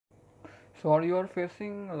So or you are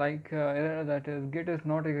facing like error, that is git is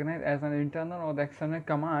not recognized as an internal or the external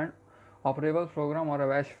command operable program or a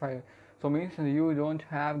bash file. So means you don't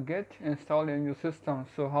have git installed in your system.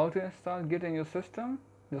 So how to install git in your system?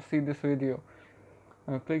 Just see this video.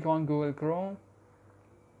 Click on Google Chrome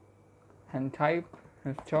and type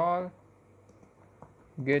install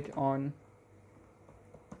git on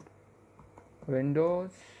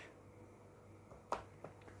Windows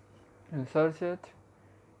and search it,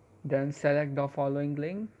 then select the following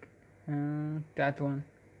link and that one.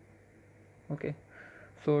 Okay,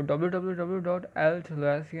 so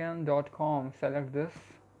www.atlassian.com, select this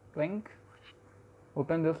link,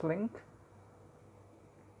 open this link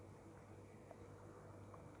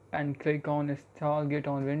and click on install git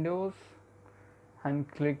on Windows and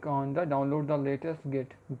click on the download the latest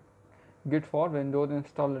git for Windows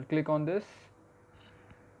installer. Click on this.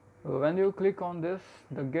 When you click on this,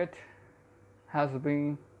 the git has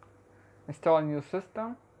been installed in your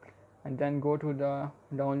system, and then go to the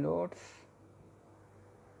downloads.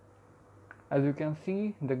 As you can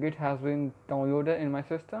see, the git has been downloaded in my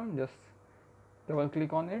system. Just double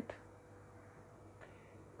click on it,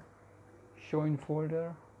 show in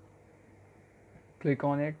folder, click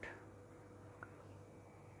on it.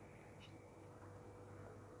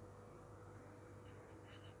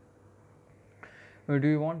 Do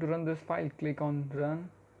you want to run this file? Click on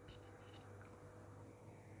run.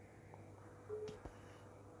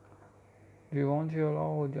 Do you want to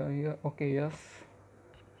allow the okay, yes.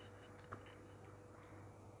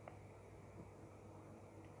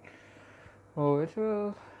 Oh, it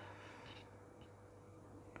will.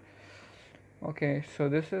 Okay, so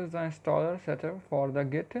this is the installer setup for the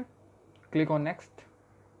git. Click on next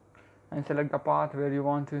and select the path where you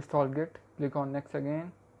want to install git. Click on next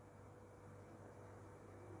again.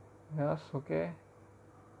 Yes, okay.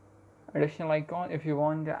 Additional icon, if you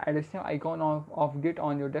want the additional icon of git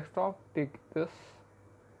on your desktop, take this,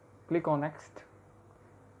 click on next,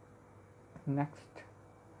 next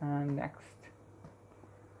and next.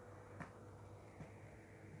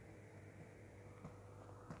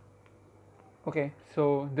 Okay,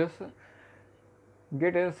 so this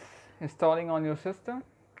git is installing on your system.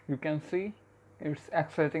 You can see it's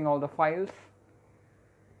extracting all the files.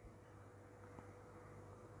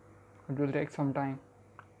 It will take some time.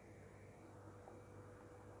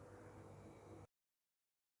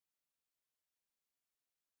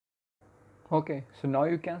 Okay, so now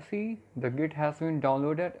you can see the git has been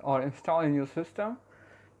downloaded or installed in your system.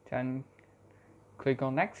 Then click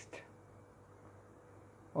on next.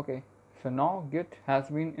 Okay, so now git has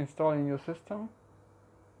been installed in your system.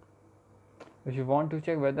 If you want to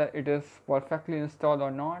check whether it is perfectly installed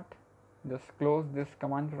or not, just close this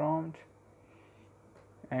command prompt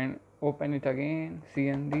and open it again,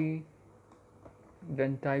 cmd,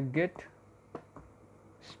 then type git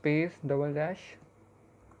space double dash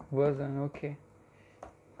version. Okay,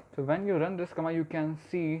 so when you run this command, you can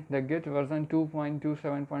see the git version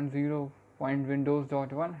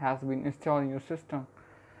 2.27.0.windows.1 has been installed in your system.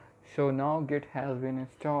 So now git has been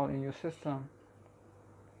installed in your system.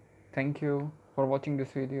 Thank you for watching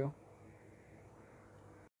this video.